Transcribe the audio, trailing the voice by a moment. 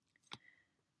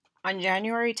On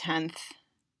January 10th,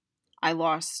 I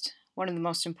lost one of the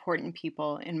most important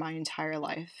people in my entire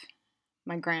life,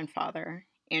 my grandfather,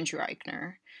 Andrew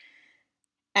Eichner.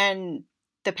 And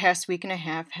the past week and a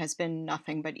half has been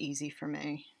nothing but easy for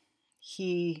me.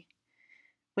 He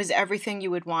was everything you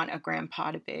would want a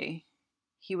grandpa to be.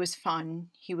 He was fun,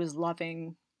 he was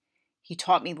loving, he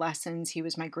taught me lessons, he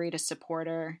was my greatest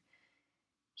supporter.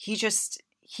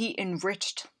 He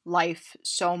enriched life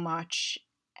so much.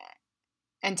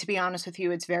 And to be honest with you,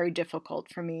 it's very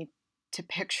difficult for me to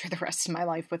picture the rest of my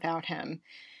life without him.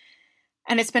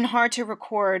 And it's been hard to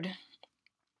record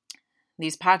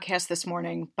these podcasts this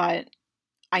morning, but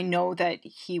I know that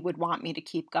he would want me to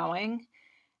keep going.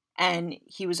 And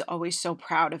he was always so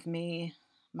proud of me,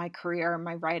 my career,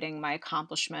 my writing, my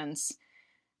accomplishments.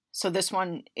 So this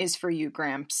one is for you,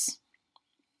 Gramps.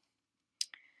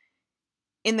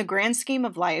 In the grand scheme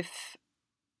of life,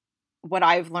 what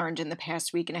I've learned in the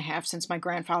past week and a half since my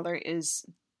grandfather is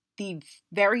the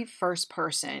very first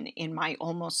person in my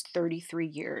almost 33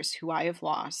 years who I have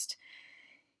lost.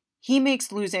 He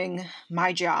makes losing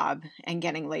my job and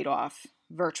getting laid off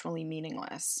virtually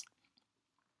meaningless.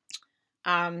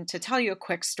 To tell you a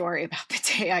quick story about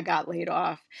the day I got laid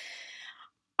off,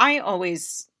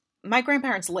 my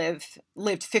grandparents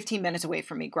lived 15 minutes away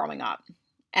from me growing up.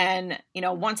 And,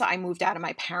 once I moved out of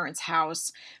my parents'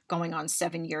 house going on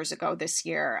 7 years ago this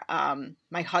year,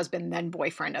 my husband, then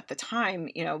boyfriend at the time,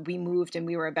 we moved and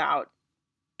we were about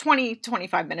 20,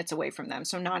 25 minutes away from them.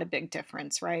 So not a big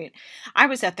difference, right? I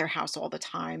was at their house all the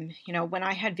time. When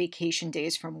I had vacation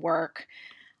days from work,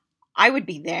 I would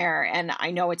be there. And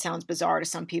I know it sounds bizarre to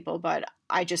some people, but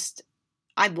I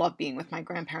love being with my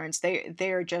grandparents.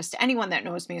 They're just, anyone that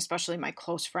knows me, especially my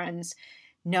close friends,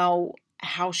 know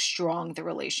how strong the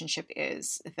relationship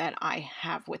is that I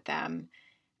have with them.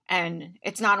 And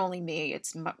it's not only me,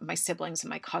 it's my siblings and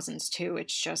my cousins too.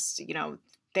 It's just,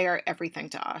 they're everything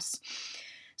to us.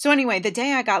 So anyway, the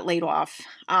day I got laid off,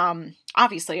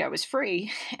 obviously I was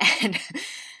free and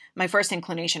my first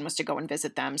inclination was to go and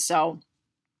visit them. So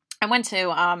I went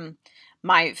to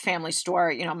my family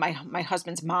store. My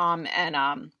husband's mom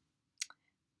and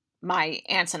my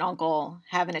aunts and uncle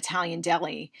have an Italian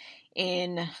deli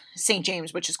in St.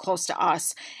 James, which is close to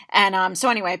us. And so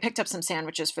anyway, I picked up some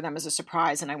sandwiches for them as a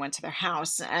surprise and I went to their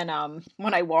house. And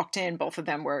when I walked in, both of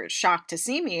them were shocked to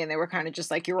see me and they were kind of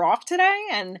just like, "You're off today?"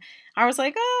 And I was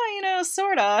like, "Oh,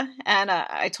 sorta." And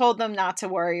I told them not to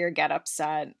worry or get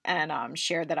upset and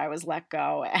shared that I was let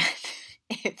go. And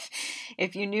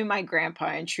if you knew my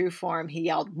grandpa in true form, he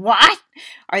yelled, "What?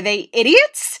 Are they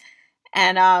idiots?"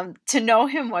 And to know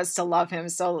him was to love him.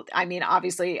 So,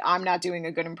 obviously, I'm not doing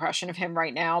a good impression of him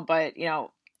right now, but,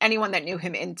 anyone that knew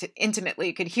him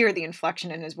intimately could hear the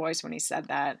inflection in his voice when he said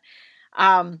that.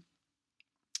 My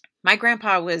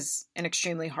grandpa was an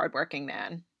extremely hardworking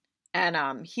man,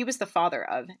 and he was the father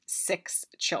of 6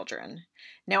 children.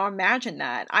 Now, imagine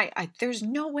that. There's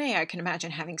no way I can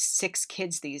imagine having 6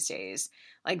 kids these days.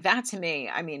 Like, that to me,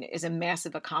 is a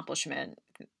massive accomplishment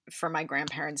for my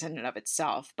grandparents in and of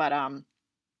itself. But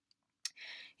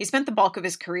he spent the bulk of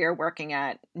his career working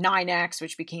at NYNEX,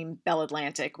 which became Bell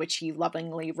Atlantic, which he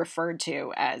lovingly referred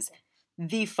to as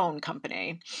the phone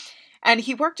company. And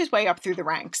he worked his way up through the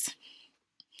ranks.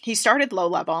 He started low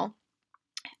level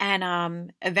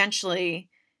and eventually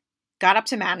got up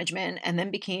to management and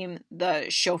then became the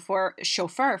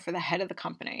chauffeur for the head of the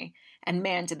company. And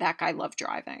man, did that guy love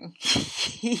driving.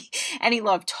 And he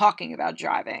loved talking about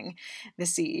driving, the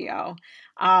CEO.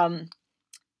 My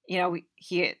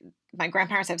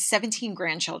grandparents have 17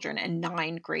 grandchildren and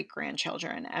 9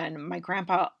 great-grandchildren. And my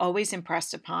grandpa always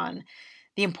impressed upon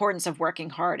the importance of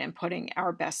working hard and putting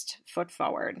our best foot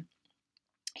forward.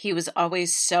 He was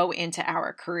always so into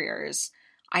our careers.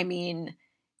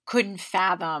 Couldn't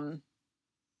fathom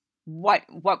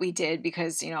what we did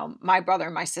because, my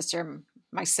brother, my sister,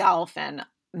 myself, and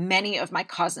many of my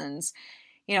cousins,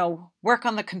 work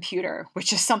on the computer,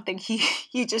 which is something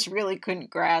he just really couldn't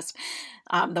grasp.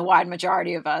 The wide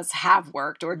majority of us have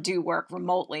worked or do work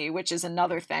remotely, which is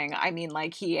another thing.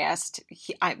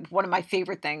 One of my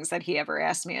favorite things that he ever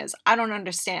asked me is, "I don't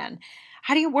understand.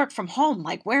 How do you work from home?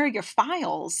 Like, where are your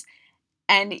files?"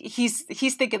 And he's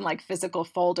thinking like physical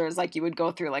folders, like you would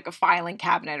go through like a filing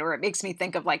cabinet, or it makes me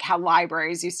think of like how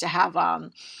libraries used to have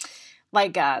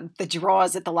the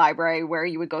drawers at the library where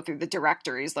you would go through the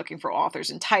directories looking for authors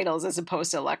and titles as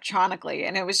opposed to electronically.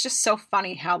 And it was just so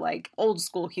funny how like old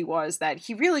school he was that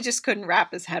he really just couldn't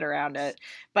wrap his head around it.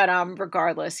 But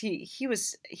regardless, he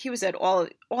was at all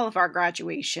of our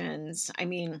graduations.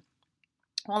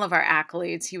 All of our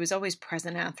accolades. He was always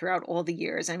present at throughout all the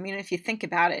years. If you think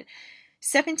about it,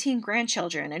 17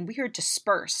 grandchildren, and we are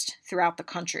dispersed throughout the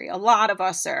country. A lot of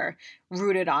us are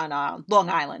rooted on Long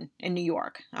Island in New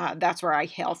York. That's where I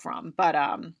hail from. But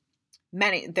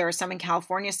there are some in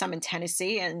California, some in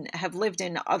Tennessee, and have lived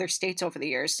in other states over the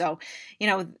years. So,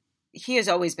 he has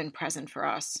always been present for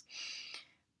us.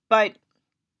 But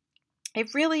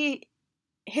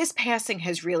his passing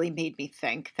has really made me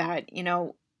think that,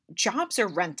 jobs are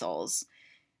rentals,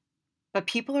 but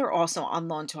people are also on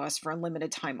loan to us for a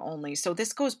limited time only. So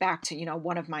this goes back to,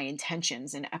 one of my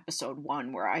intentions in episode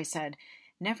 1, where I said,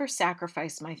 never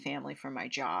sacrifice my family for my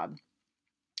job.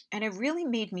 And it really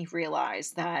made me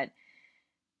realize that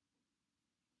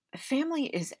family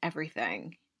is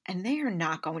everything, and they are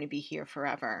not going to be here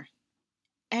forever.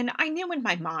 And I knew in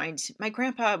my mind, my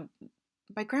grandpa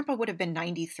would have been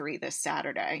 93 this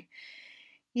Saturday.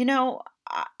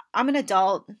 I'm an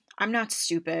adult. I'm not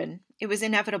stupid. It was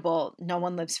inevitable. No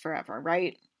one lives forever,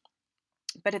 right?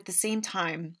 But at the same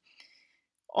time,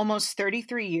 almost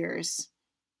 33 years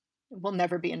will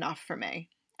never be enough for me.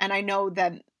 And I know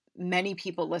that many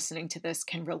people listening to this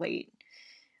can relate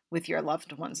with your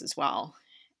loved ones as well.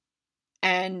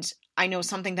 And I know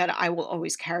something that I will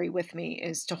always carry with me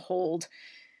is to hold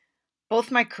both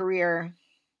my career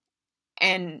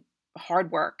and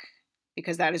hard work,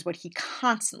 because that is what he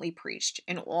constantly preached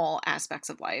in all aspects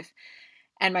of life,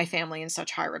 and my family in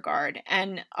such high regard.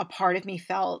 And a part of me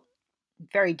felt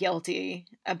very guilty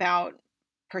about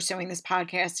pursuing this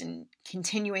podcast and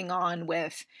continuing on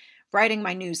with writing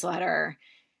my newsletter,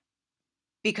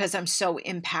 because I'm so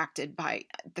impacted by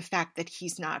the fact that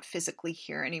he's not physically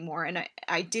here anymore. And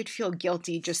I did feel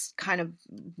guilty just kind of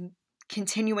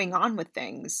continuing on with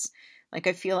things. Like,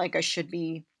 I feel like I should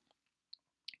be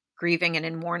grieving and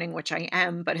in mourning, which I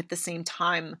am, but at the same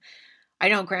time, I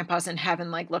know Grandpa's in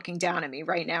heaven, like looking down at me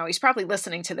right now. He's probably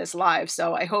listening to this live,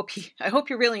 so I hope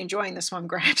you're really enjoying this one,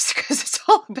 Gramps, because it's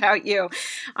all about you.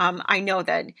 I know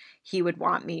that he would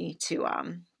want me to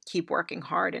keep working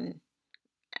hard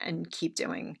and keep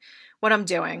doing what I'm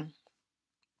doing.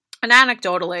 And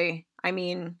anecdotally,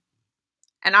 and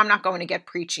I'm not going to get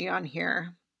preachy on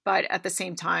here, but at the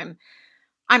same time,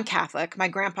 I'm Catholic. My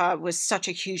grandpa was such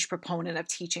a huge proponent of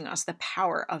teaching us the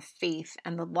power of faith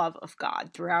and the love of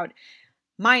God throughout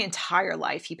my entire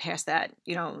life. He passed that,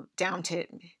 down to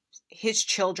his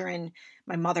children.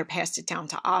 My mother passed it down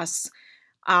to us.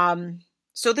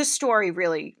 So this story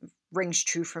really rings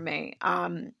true for me.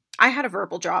 I had a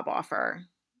verbal job offer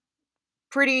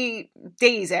pretty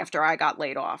days after I got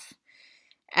laid off.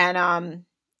 And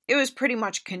it was pretty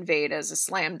much conveyed as a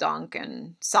slam dunk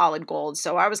and solid gold.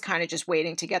 So I was kind of just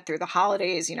waiting to get through the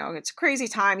holidays. It's a crazy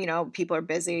time. People are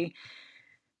busy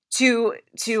to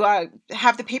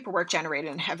have the paperwork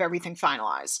generated and have everything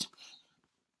finalized.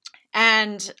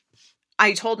 And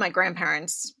I told my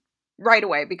grandparents right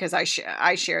away, because I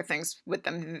share things with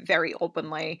them very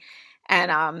openly.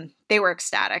 And they were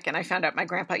ecstatic. And I found out my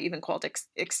grandpa even called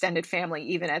extended family,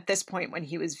 even at this point when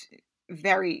he was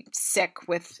very sick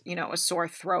with, a sore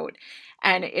throat.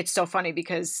 And it's so funny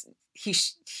because he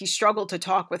struggled to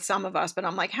talk with some of us, but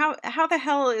I'm like, how the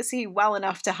hell is he well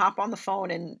enough to hop on the phone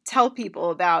and tell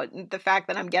people about the fact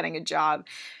that I'm getting a job?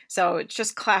 So it's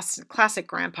just classic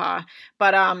grandpa.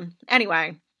 But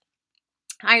anyway,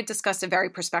 I had discussed a very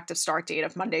prospective start date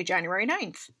of Monday, January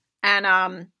 9th. And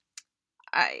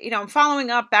I'm following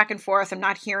up back and forth. I'm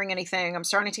not hearing anything. I'm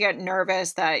starting to get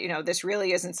nervous that, this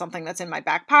really isn't something that's in my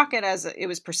back pocket as it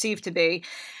was perceived to be.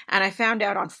 And I found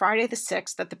out on Friday the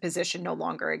 6th that the position no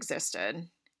longer existed.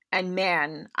 And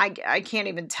man, I can't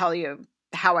even tell you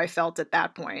how I felt at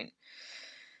that point.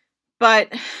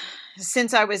 But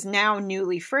since I was now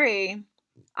newly free,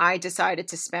 I decided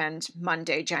to spend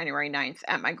Monday, January 9th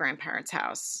at my grandparents'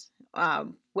 house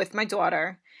with my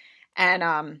daughter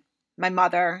and my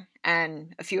mother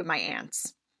and a few of my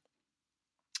aunts.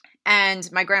 And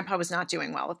my grandpa was not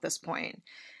doing well at this point.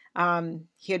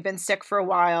 He had been sick for a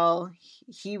while.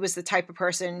 He was the type of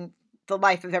person, the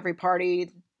life of every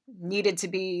party, needed to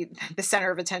be the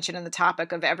center of attention and the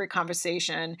topic of every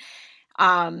conversation.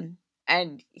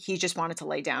 And he just wanted to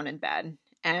lay down in bed.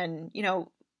 And,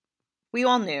 we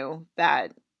all knew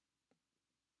that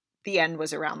the end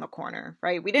was around the corner,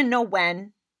 right? We didn't know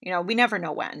when, we never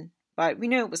know when, but we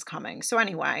knew it was coming. So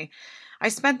anyway, I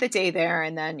spent the day there,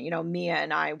 and then, Mia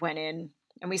and I went in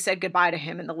and we said goodbye to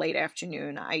him in the late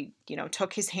afternoon. I,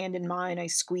 took his hand in mine. I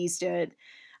squeezed it.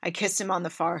 I kissed him on the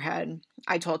forehead.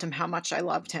 I told him how much I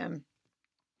loved him.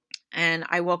 And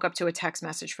I woke up to a text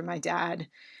message from my dad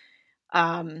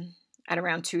at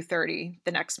around 2:30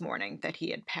 the next morning that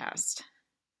he had passed.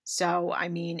 So,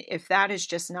 if that is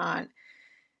just not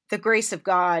the grace of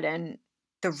God and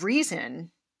the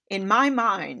reason in my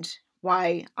mind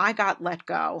why I got let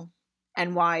go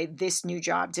and why this new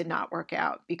job did not work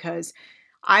out, because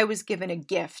I was given a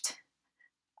gift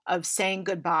of saying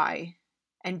goodbye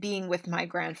and being with my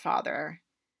grandfather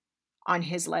on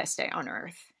his last day on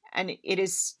earth. And it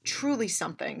is truly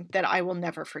something that I will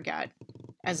never forget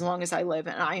as long as I live.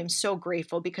 And I am so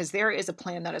grateful because there is a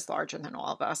plan that is larger than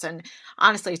all of us. And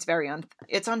honestly, it's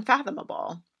it's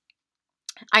unfathomable.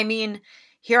 I mean,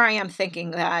 here I am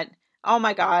thinking that, oh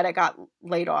my God, I got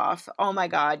laid off. Oh my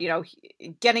God,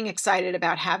 getting excited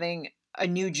about having a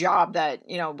new job that,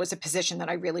 was a position that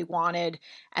I really wanted,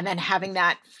 and then having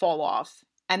that fall off,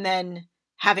 and then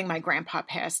having my grandpa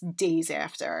pass days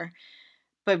after.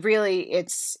 But really,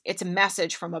 it's a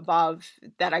message from above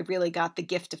that I really got the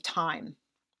gift of time.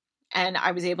 And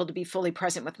I was able to be fully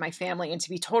present with my family. And to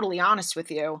be totally honest with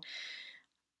you,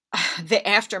 the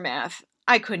aftermath,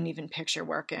 I couldn't even picture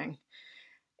working.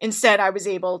 Instead, I was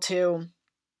able to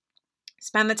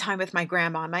spend the time with my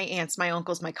grandma, my aunts, my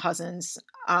uncles, my cousins,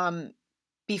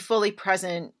 be fully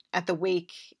present at the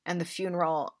wake and the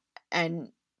funeral, and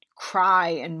cry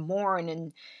and mourn.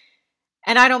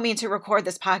 And I don't mean to record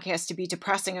this podcast to be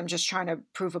depressing. I'm just trying to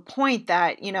prove a point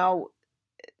that,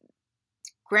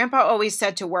 Grandpa always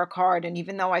said to work hard. And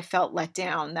even though I felt let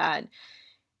down, that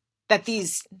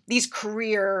these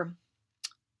career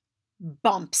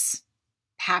bumps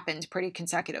happened pretty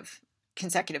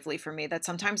consecutively for me, that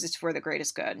sometimes it's for the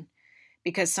greatest good,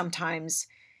 because sometimes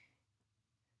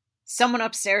someone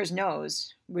upstairs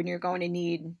knows when you're going to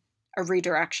need a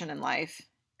redirection in life.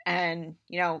 And,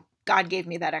 God gave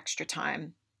me that extra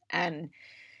time. And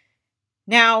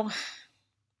now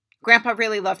Grandpa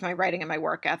really loved my writing and my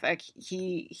work ethic.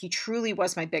 He truly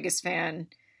was my biggest fan.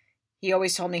 He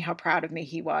always told me how proud of me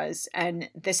he was. And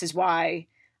this is why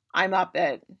I'm up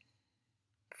at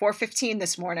 4:15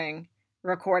 this morning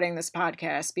recording this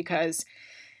podcast, because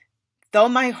though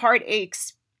my heart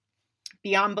aches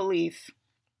beyond belief,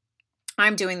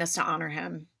 I'm doing this to honor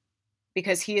him,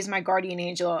 because he is my guardian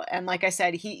angel. And like I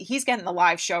said, he's getting the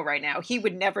live show right now. He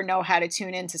would never know how to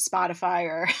tune into Spotify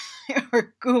or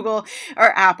or Google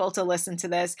or Apple to listen to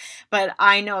this. But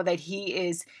I know that he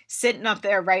is sitting up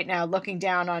there right now looking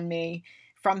down on me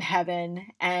from heaven,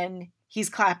 and he's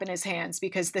clapping his hands,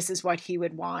 because this is what he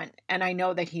would want. And I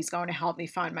know that he's going to help me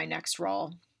find my next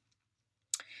role.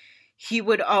 He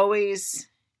would always...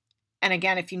 And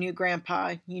again, if you knew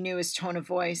Grandpa, you knew his tone of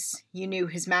voice, you knew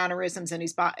his mannerisms and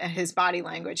his body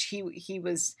language. He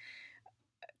was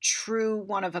true,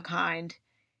 one of a kind.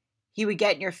 He would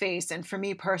get in your face, and for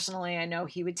me personally, I know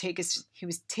he would take his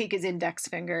index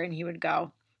finger and he would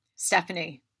go,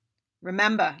 "Stephanie,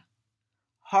 remember,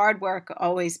 hard work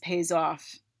always pays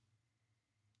off."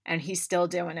 And he's still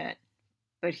doing it,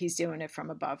 but he's doing it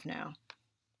from above now.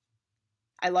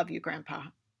 I love you, Grandpa.